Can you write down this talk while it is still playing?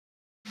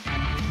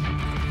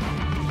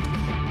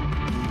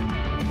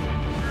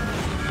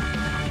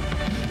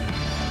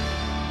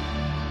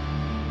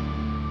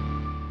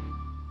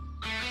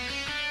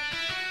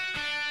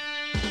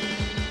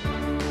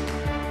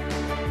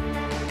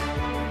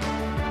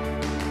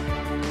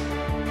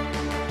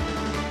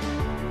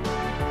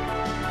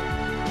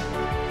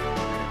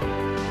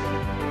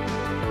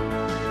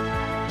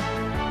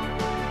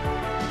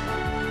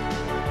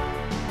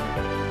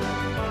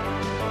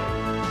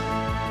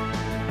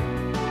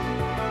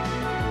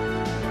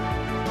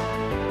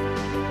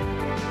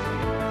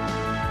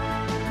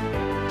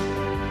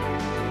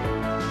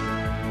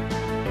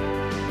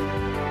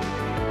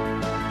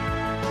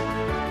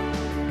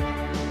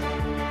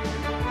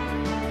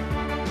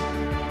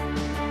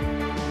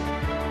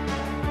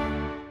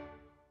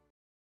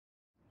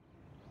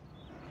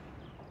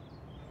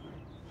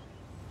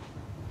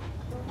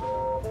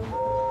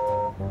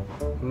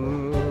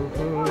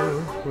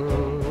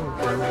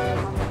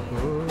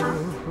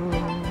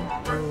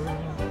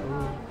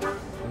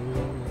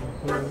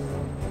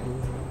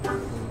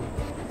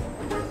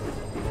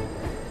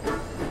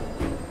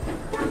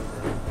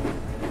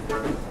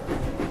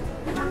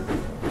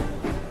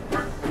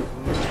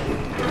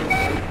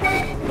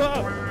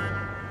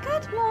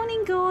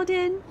morning,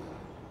 Gordon.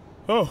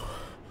 Oh,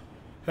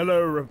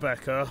 hello,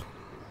 Rebecca.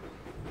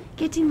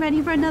 Getting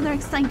ready for another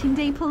exciting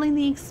day pulling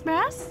the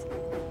express?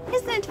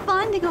 Isn't it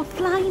fun to go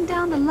flying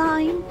down the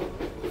line?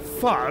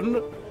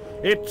 Fun?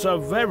 It's a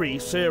very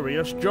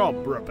serious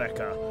job,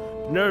 Rebecca.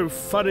 No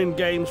fun and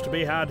games to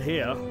be had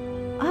here.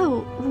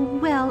 Oh,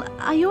 well,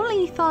 I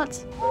only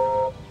thought...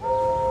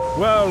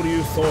 Well,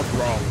 you thought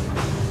wrong.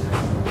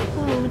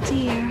 Oh,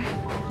 dear.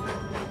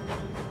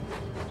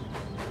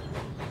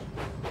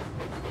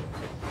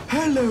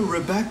 Hello,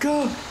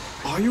 Rebecca.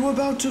 Are you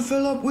about to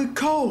fill up with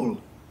coal?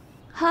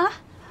 Huh?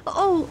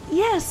 Oh,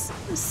 yes.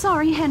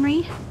 Sorry,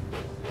 Henry.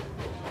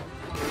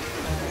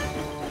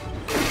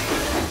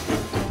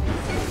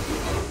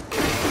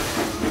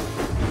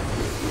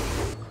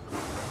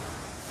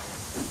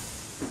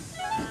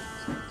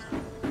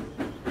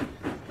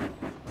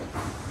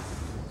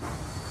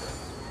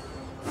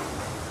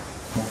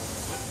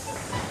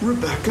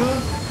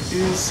 Rebecca,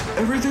 is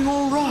everything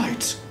all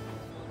right?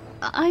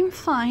 I'm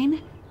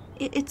fine.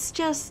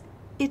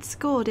 It's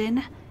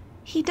Gordon.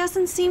 He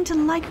doesn't seem to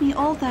like me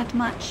all that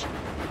much.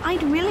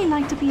 I'd really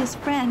like to be his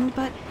friend,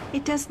 but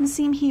it doesn't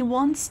seem he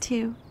wants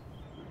to.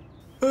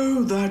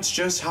 Oh, that's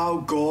just how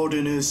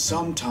Gordon is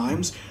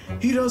sometimes.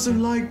 He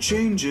doesn't like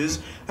changes,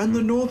 and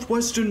the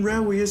Northwestern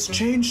Railway has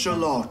changed a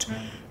lot.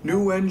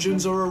 New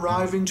engines are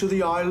arriving to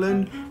the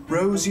island.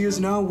 Rosie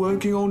is now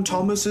working on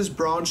Thomas's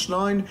branch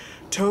line.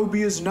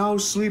 Toby is now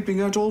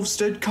sleeping at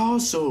Ulfstead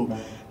Castle.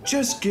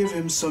 Just give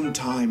him some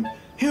time.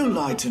 He'll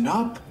lighten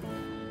up.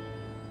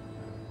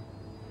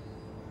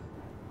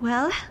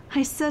 Well,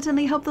 I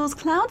certainly hope those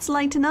clouds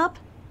lighten up.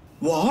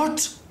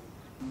 What?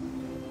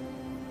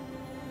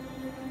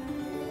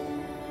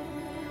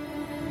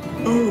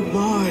 Oh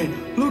my,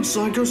 looks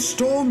like a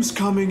storm's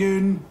coming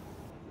in.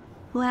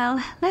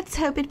 Well, let's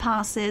hope it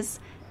passes.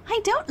 I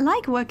don't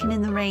like working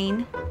in the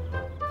rain.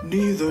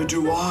 Neither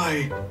do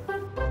I.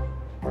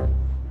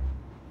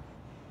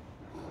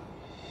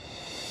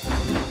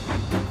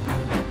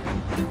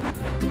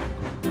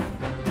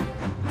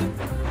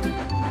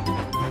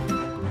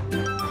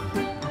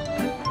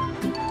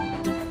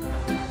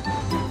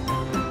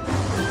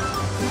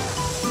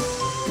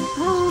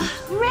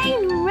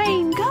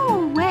 Rain,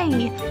 go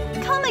away.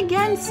 Come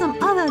again some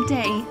other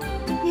day,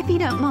 if you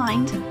don't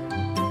mind.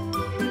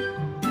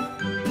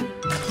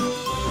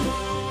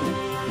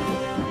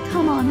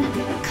 Come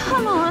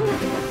on.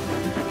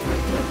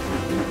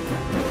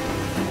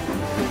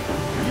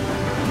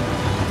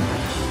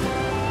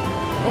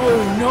 Oh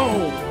no!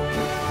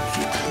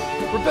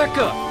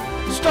 Rebecca!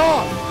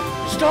 Stop!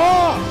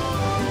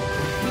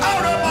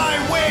 Out of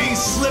my way,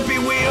 Slippy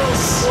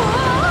Wheels!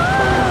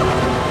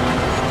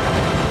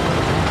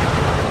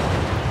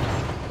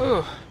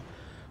 Oh,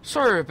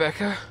 sorry,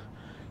 Rebecca.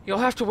 You'll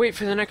have to wait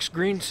for the next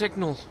green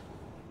signal.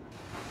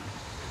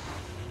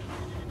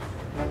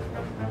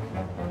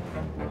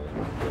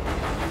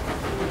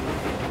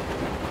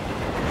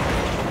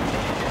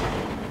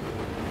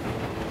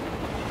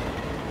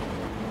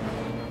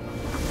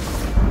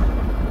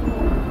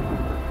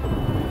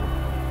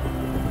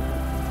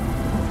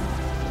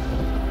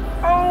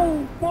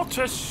 Oh, what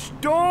a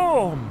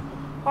storm!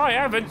 I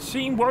haven't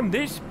seen one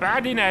this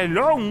bad in a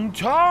long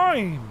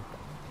time.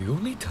 The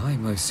only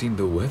time I've seen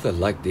the weather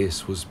like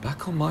this was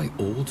back on my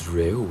old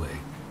railway.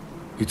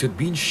 It had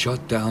been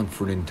shut down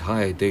for an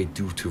entire day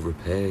due to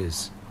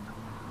repairs.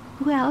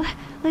 Well,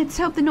 let's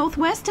hope the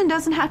Northwestern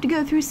doesn't have to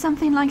go through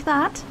something like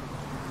that.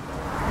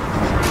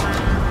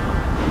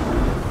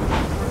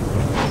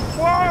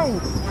 Whoa!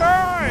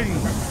 Hey!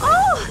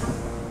 Oh!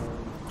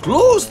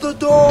 Close the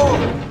door!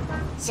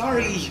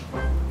 Sorry!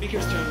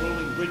 Bickerstown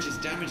rolling bridge is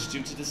damaged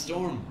due to the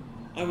storm.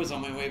 I was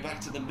on my way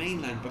back to the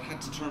mainland but had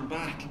to turn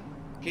back.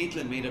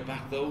 Caitlin made it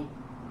back though.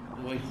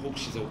 Oh, I hope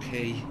she's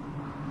okay.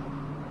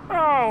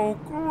 Oh,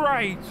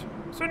 great!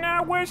 So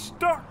now we're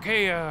stuck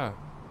here.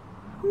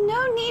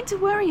 No need to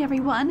worry,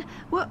 everyone.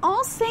 We're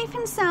all safe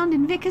and sound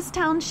in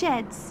Vickerstown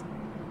sheds.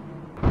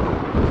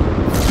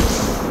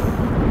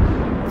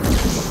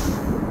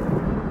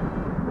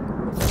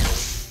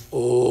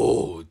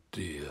 Oh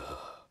dear.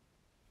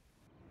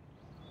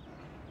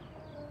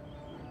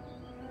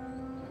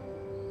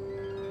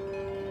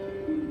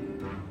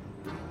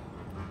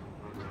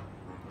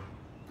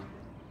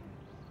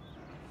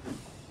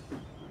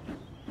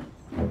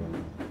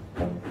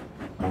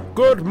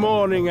 Good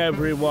morning,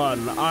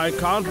 everyone. I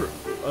can't...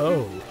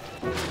 Oh.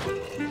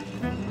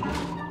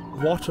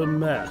 What a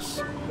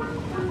mess.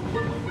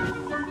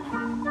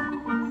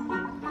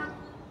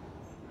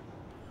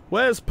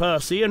 Where's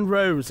Percy and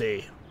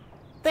Rosie?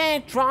 Their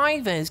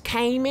drivers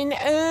came in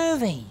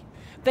early.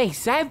 They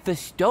said the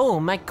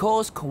storm had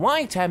caused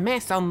quite a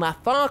mess on the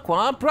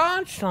Farquhar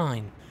branch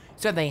line,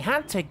 so they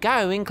had to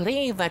go and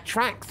clear the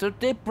tracks of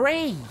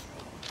debris.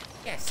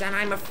 Yes, and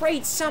I'm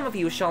afraid some of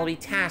you shall be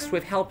tasked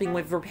with helping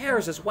with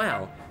repairs as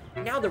well.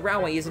 Now the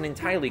railway isn't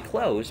entirely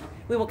closed,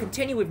 we will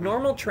continue with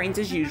normal trains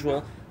as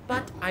usual,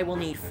 but I will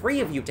need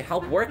 3 of you to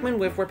help workmen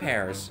with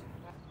repairs.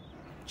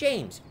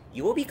 James,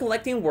 you will be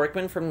collecting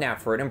workmen from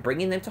Knapford and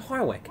bringing them to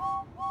Harwick.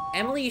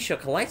 Emily, you shall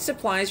collect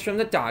supplies from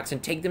the docks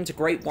and take them to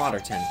Great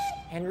Waterton.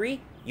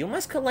 Henry, you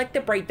must collect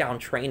the breakdown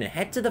train and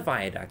head to the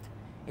viaduct.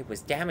 It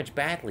was damaged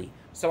badly,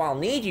 so I'll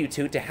need you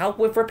two to help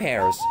with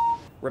repairs.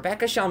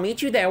 Rebecca shall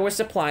meet you there with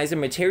supplies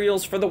and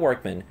materials for the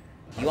workmen.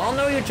 You all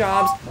know your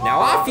jobs, now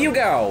off you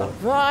go!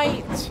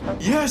 Right.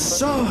 Yes,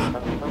 sir.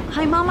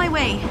 I'm on my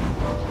way.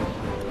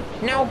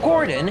 Now,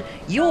 Gordon,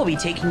 you will be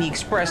taking the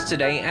express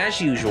today as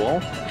usual.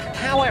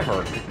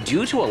 However,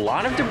 due to a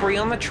lot of debris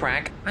on the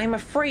track, I'm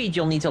afraid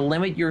you'll need to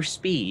limit your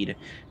speed.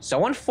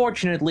 So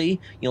unfortunately,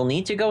 you'll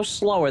need to go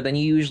slower than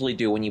you usually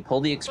do when you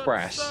pull the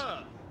express.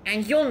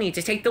 And you'll need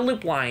to take the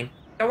loop line,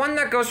 the one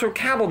that goes through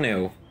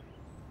Cabalnou.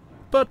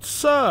 But,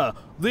 sir,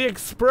 the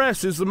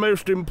express is the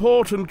most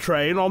important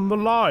train on the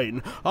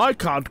line. I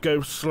can't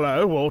go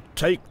slow or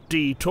take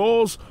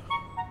detours.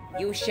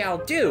 You shall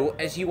do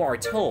as you are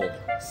told.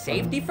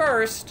 Safety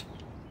first.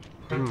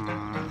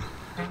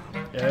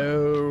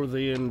 Oh,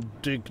 the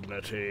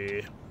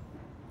indignity.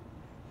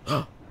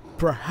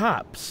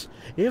 Perhaps,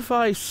 if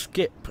I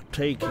skip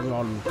taking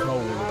on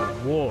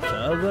cold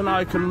water, then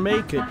I can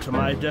make it to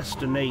my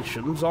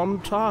destinations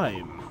on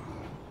time.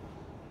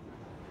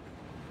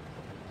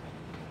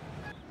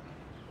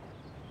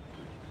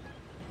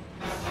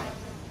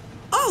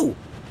 Oh!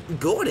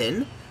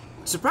 Gordon!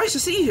 Surprised to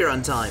see you here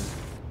on time.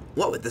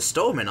 What with the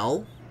storm and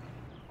all?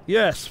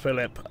 Yes,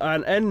 Philip,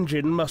 an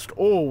engine must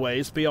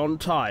always be on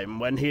time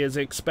when he is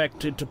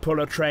expected to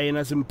pull a train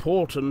as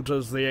important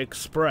as the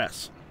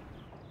express.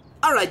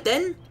 Alright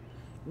then.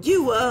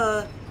 You,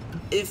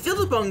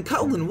 filled up on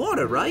coal and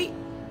water, right?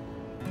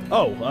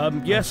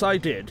 Oh, yes I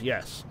did,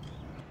 yes.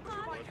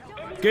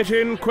 Get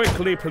in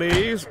quickly,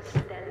 please.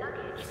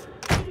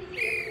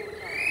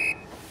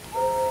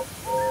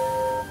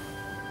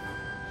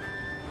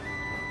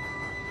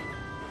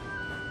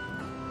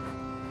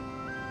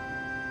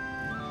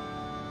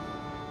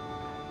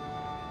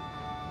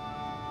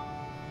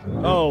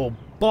 Oh,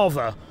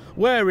 bother!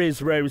 Where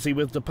is Rosie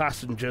with the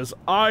passengers?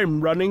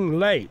 I'm running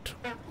late.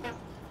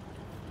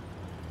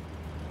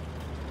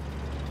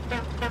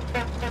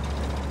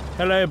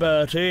 Hello,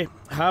 Bertie.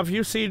 Have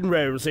you seen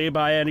Rosie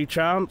by any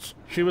chance?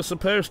 She was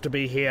supposed to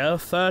be here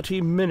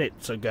 30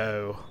 minutes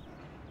ago.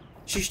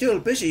 She's still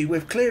busy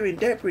with clearing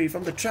debris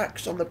from the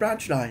tracks on the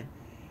branch line.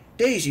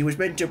 Daisy was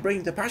meant to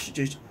bring the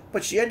passengers,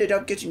 but she ended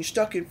up getting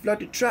stuck in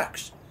flooded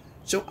tracks,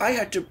 so I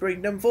had to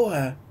bring them for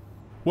her.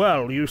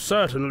 Well, you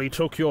certainly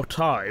took your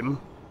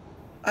time.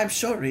 I'm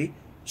sorry.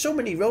 So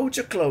many roads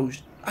are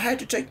closed. I had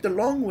to take the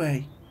long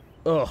way.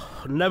 Ugh,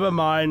 never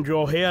mind.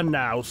 You're here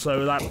now,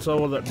 so that's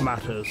all that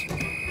matters.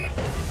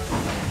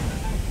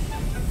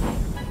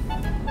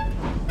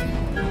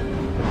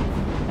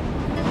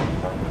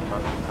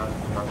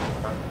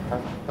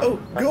 Oh,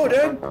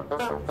 Gordon!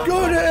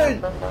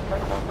 Gordon!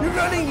 You're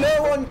running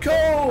low on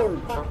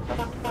coal!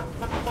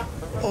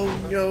 Oh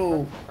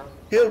no.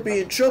 He'll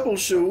be in trouble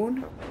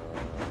soon.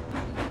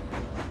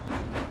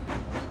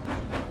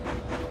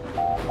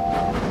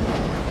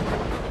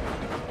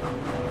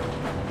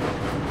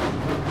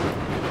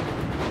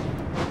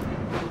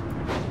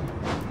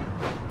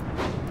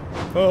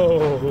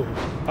 Oh,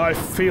 I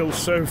feel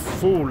so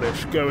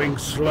foolish going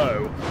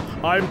slow.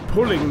 I'm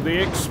pulling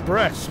the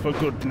express, for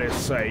goodness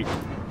sake.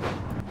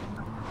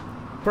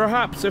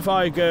 Perhaps if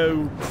I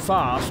go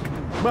fast,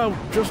 well,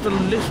 just a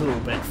little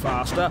bit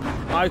faster,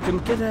 I can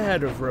get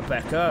ahead of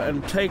Rebecca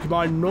and take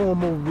my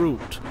normal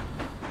route.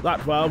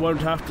 That way I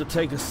won't have to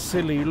take a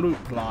silly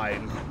loop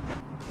line.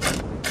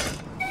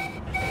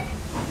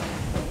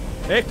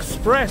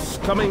 Express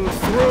coming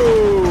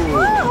through!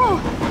 Whoa!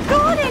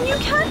 Gordon, you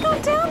can't go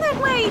down that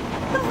way!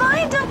 The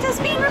viaduct has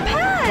been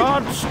repaired!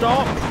 Can't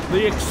stop!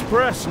 The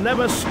express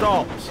never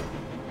stops!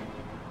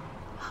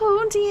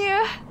 Oh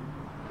dear.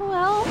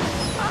 Well,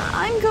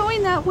 I'm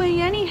going that way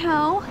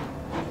anyhow.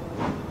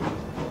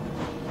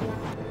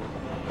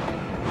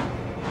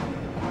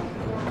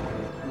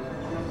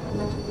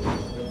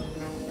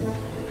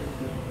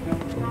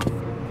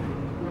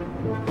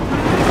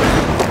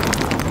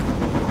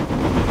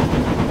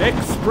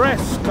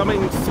 Express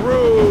coming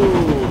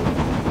through!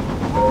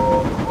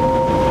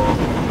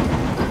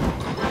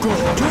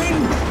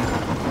 Gordon!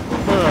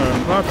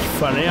 That's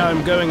funny.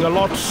 I'm going a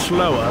lot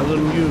slower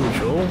than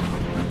usual.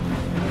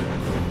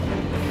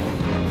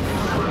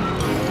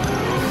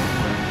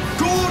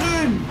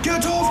 Gordon!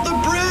 Get off the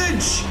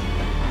bridge!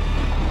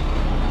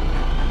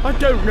 I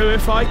don't know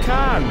if I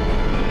can.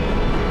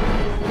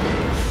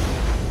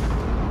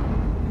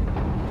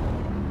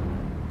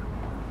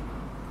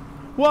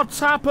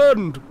 What's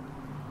happened?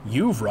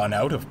 You've run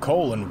out of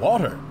coal and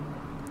water.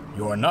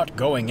 You're not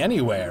going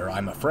anywhere,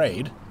 I'm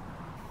afraid.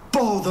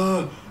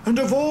 Bother! And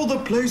of all the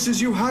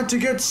places you had to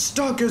get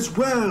stuck as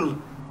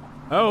well!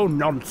 Oh,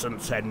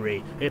 nonsense,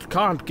 Henry. It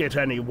can't get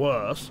any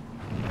worse.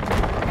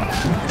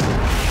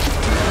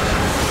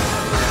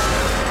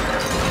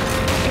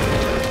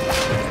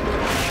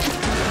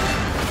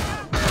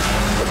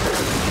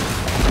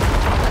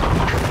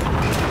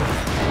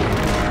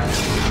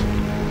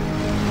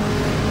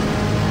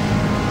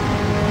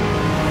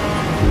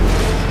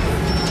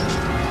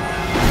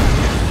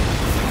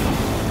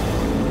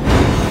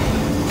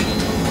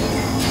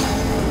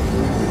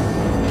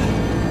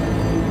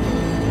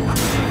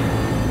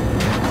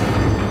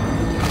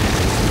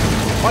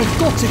 I've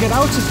got to get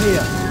out of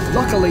here.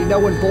 Luckily, no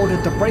one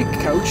boarded the brake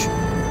coach.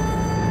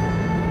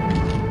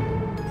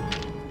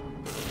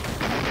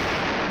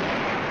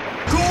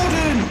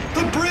 Gordon!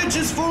 The bridge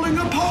is falling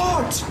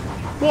apart!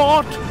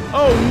 What?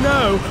 Oh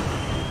no!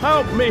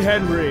 Help me,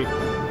 Henry!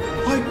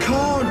 I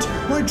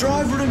can't! My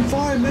driver and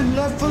fireman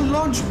left for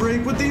lunch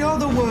break with the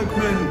other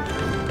workmen.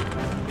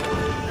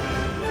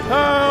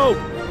 Help!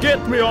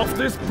 Get me off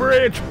this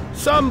bridge!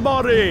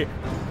 Somebody!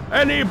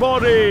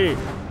 Anybody!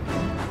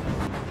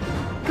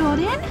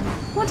 Gordon,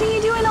 what are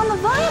you doing on the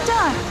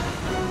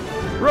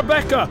viaduct?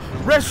 Rebecca,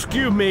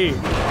 rescue me!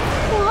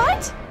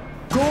 What?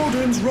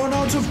 Gordon's run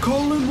out of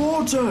coal and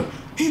water.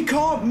 He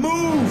can't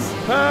move.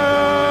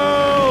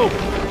 Help!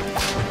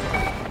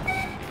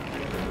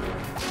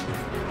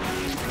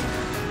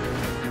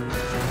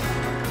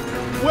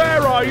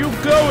 Where are you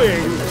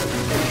going?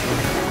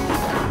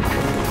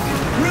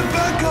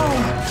 Rebecca!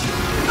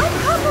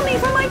 Uncover me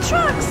from my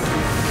trucks!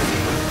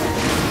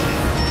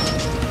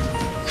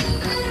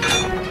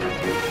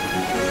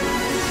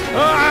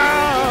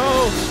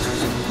 Ow!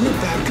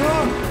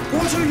 Rebecca,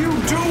 what are you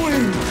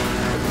doing?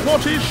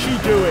 What is she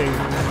doing?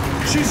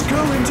 She's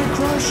going to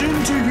crash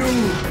into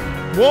you.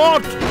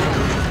 What?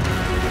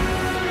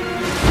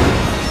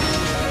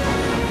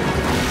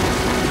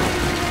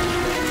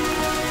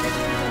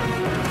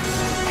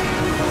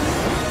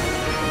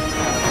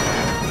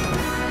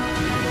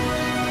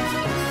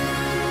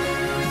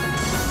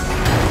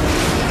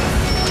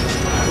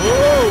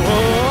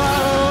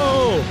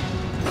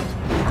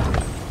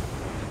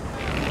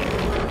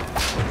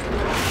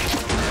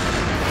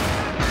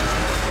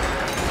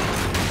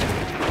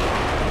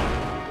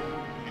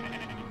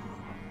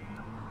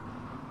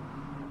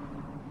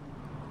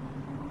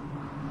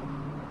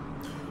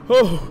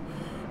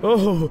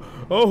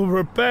 Oh,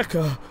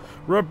 Rebecca!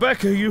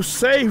 Rebecca, you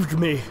saved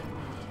me!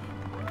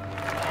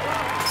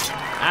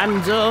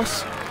 And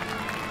us.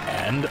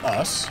 And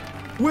us.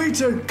 Way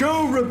to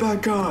go,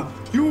 Rebecca!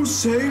 You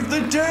saved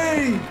the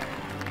day!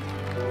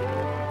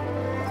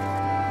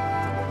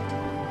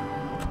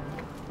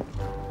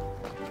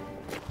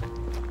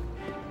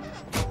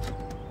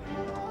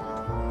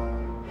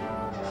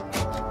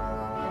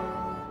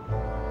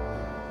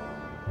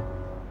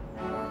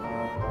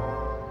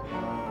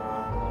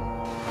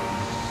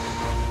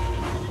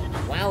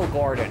 Well,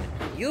 Gordon,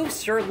 you've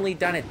certainly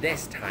done it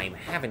this time,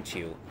 haven't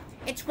you?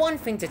 It's one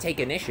thing to take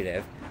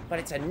initiative, but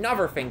it's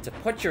another thing to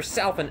put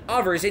yourself and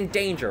others in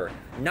danger.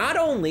 Not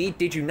only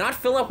did you not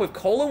fill up with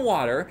coal and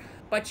water,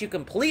 but you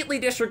completely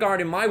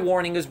disregarded my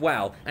warning as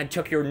well, and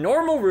took your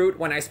normal route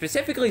when I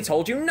specifically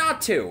told you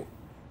not to.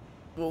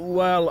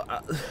 Well,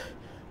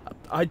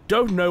 I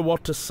don't know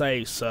what to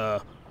say,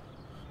 sir.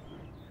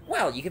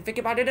 Well, you can think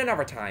about it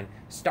another time.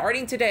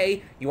 Starting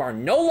today, you are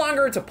no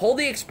longer to pull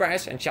the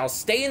express and shall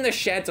stay in the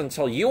sheds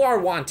until you are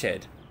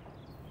wanted.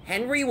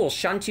 Henry will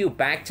shunt you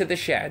back to the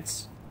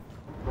sheds.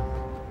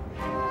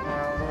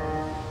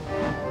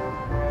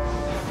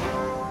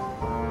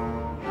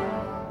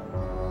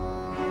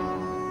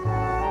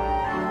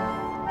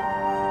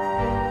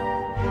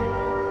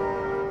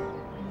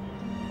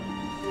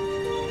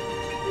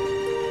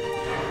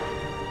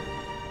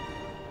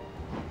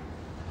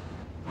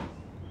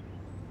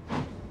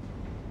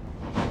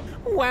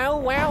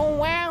 Well.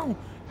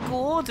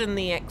 Gordon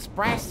the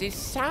Express is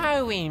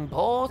so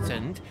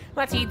important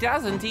that he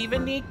doesn't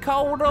even need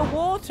cold or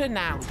water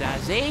now,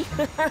 does he?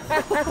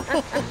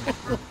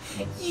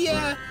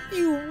 Yeah,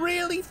 you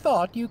really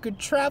thought you could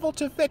travel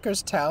to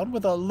Vickerstown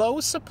with a low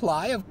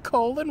supply of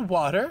coal and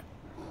water?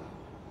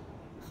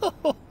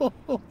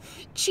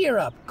 Cheer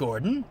up,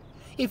 Gordon.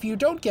 If you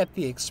don't get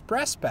the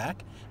Express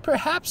back,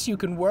 perhaps you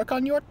can work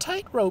on your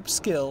tightrope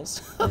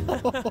skills.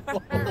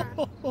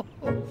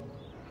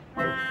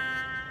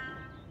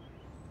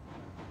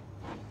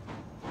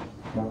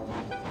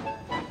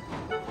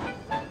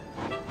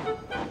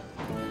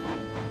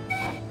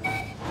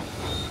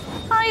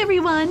 Hi,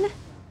 everyone.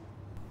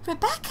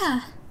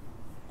 Rebecca,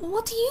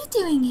 what are you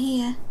doing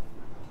here?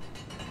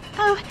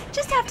 Oh,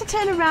 just have to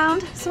turn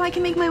around so I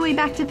can make my way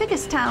back to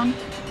Vickerstown.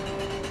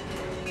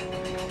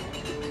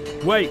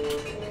 Wait.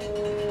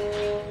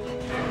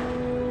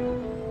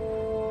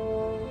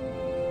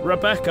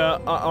 Rebecca,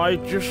 I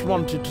just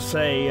wanted to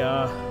say,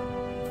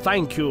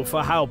 thank you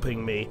for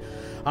helping me.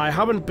 I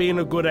haven't been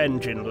a good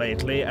engine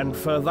lately, and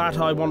for that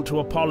I want to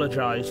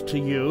apologize to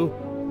you.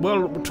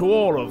 Well, to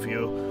all of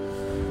you.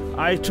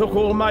 I took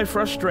all my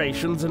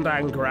frustrations and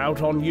anger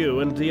out on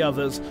you and the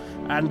others,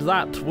 and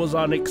that was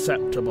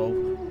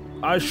unacceptable.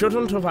 I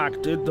shouldn't have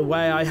acted the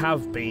way I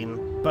have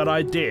been, but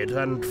I did,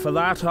 and for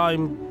that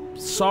I'm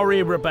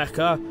sorry,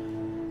 Rebecca.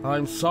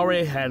 I'm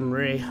sorry,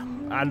 Henry,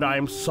 and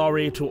I'm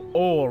sorry to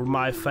all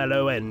my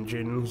fellow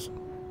engines.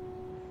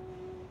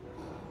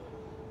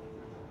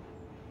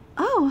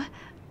 Oh,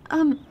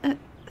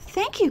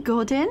 thank you,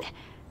 Gordon.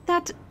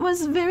 That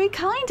was very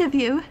kind of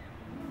you.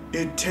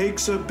 It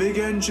takes a big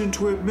engine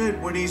to admit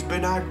when he's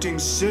been acting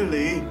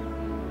silly.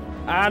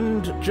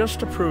 And just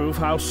to prove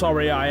how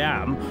sorry I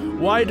am,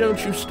 why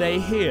don't you stay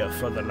here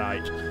for the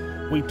night?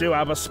 We do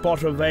have a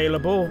spot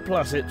available,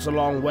 plus it's a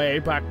long way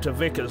back to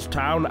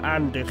Vickerstown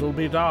and it'll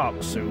be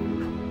dark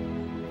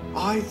soon.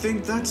 I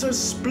think that's a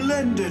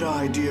splendid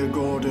idea,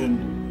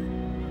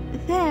 Gordon.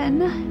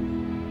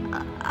 Then,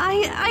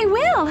 I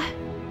will.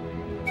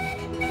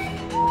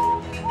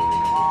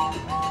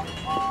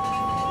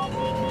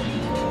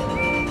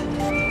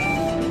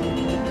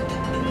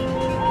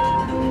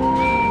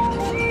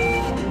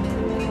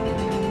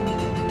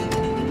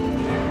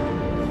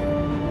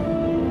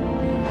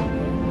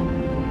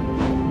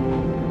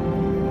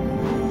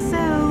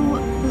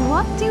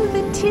 What do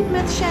the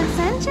Tidmouth Shed's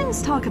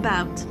engines talk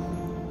about?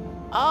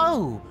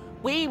 Oh,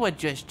 we were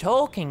just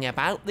talking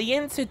about the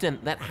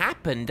incident that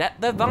happened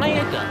at the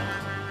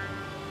viaduct.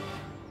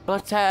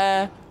 But,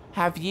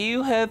 have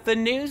you heard the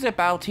news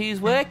about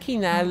who's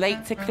working there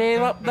late to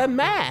clear up the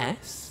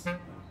mess?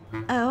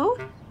 Oh?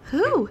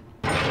 Who?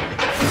 Hey!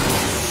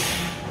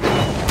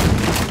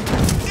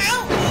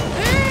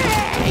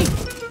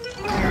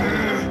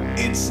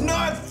 It's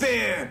not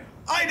fair!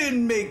 I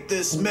didn't make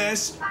this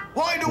mess.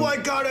 Why do I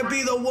gotta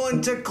be the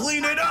one to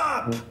clean it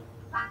up?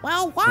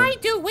 Well, why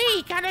do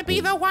we gotta be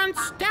the ones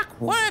stuck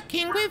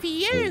working with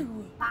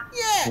you?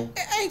 Yeah,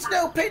 it ain't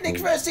no picnic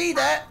for us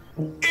either.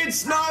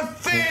 It's not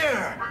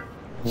fair!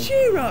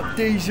 Cheer up,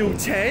 Diesel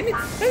 10.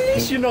 At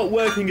least you're not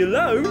working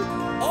alone.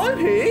 I'm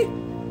here.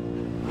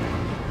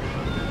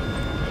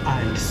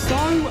 And so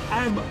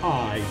am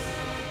I.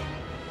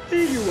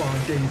 Here you are,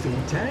 Diesel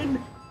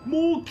 10.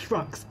 More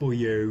trucks for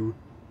you.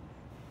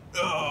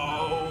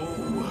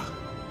 Oh.